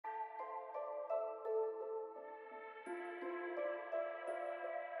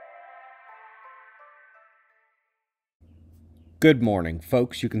Good morning,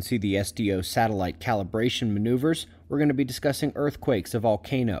 folks. You can see the SDO satellite calibration maneuvers. We're going to be discussing earthquakes, a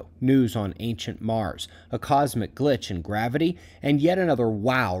volcano, news on ancient Mars, a cosmic glitch in gravity, and yet another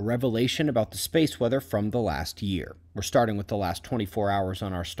wow revelation about the space weather from the last year. We're starting with the last 24 hours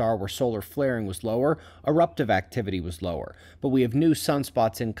on our star, where solar flaring was lower, eruptive activity was lower, but we have new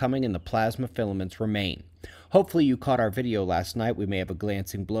sunspots incoming and the plasma filaments remain. Hopefully you caught our video last night. We may have a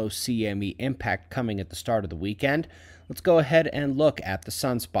glancing blow CME impact coming at the start of the weekend. Let's go ahead and look at the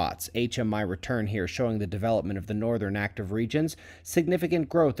sunspots. HMI return here showing the development of the northern active regions, significant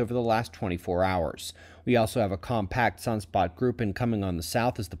growth over the last 24 hours. We also have a compact sunspot group incoming on the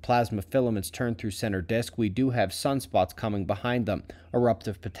south as the plasma filaments turn through center disk. We do have sunspots coming behind them.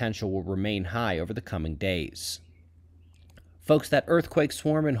 Eruptive potential will remain high over the coming days. Folks, that earthquake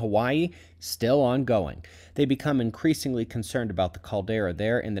swarm in Hawaii, still ongoing. They become increasingly concerned about the caldera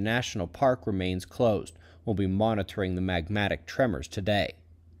there, and the national park remains closed. We'll be monitoring the magmatic tremors today.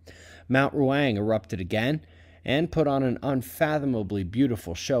 Mount Ruang erupted again and put on an unfathomably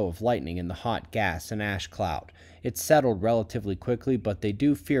beautiful show of lightning in the hot gas and ash cloud. It settled relatively quickly, but they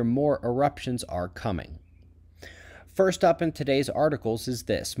do fear more eruptions are coming. First up in today's articles is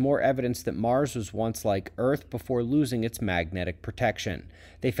this: more evidence that Mars was once like Earth before losing its magnetic protection.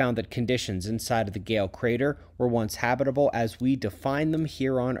 They found that conditions inside of the Gale crater were once habitable as we define them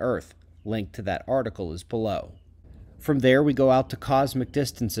here on Earth. Link to that article is below. From there, we go out to cosmic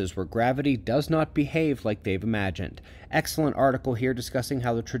distances where gravity does not behave like they've imagined. Excellent article here discussing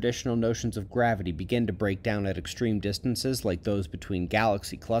how the traditional notions of gravity begin to break down at extreme distances like those between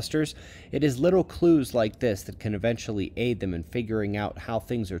galaxy clusters. It is little clues like this that can eventually aid them in figuring out how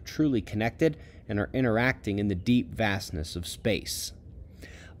things are truly connected and are interacting in the deep vastness of space.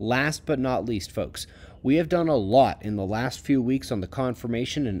 Last but not least, folks, we have done a lot in the last few weeks on the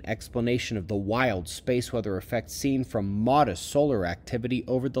confirmation and explanation of the wild space weather effects seen from modest solar activity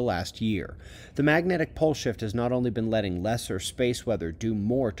over the last year. The magnetic pole shift has not only been letting lesser space weather do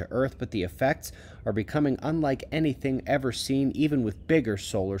more to Earth, but the effects are becoming unlike anything ever seen, even with bigger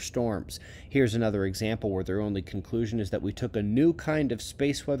solar storms. Here's another example where their only conclusion is that we took a new kind of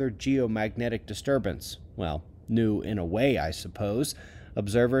space weather geomagnetic disturbance. Well, new in a way, I suppose.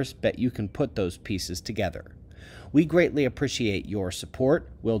 Observers, bet you can put those pieces together. We greatly appreciate your support.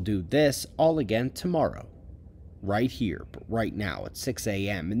 We'll do this all again tomorrow, right here, but right now at 6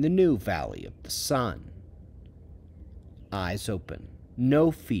 a.m. in the new Valley of the Sun. Eyes open,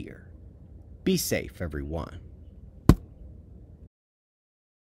 no fear. Be safe, everyone.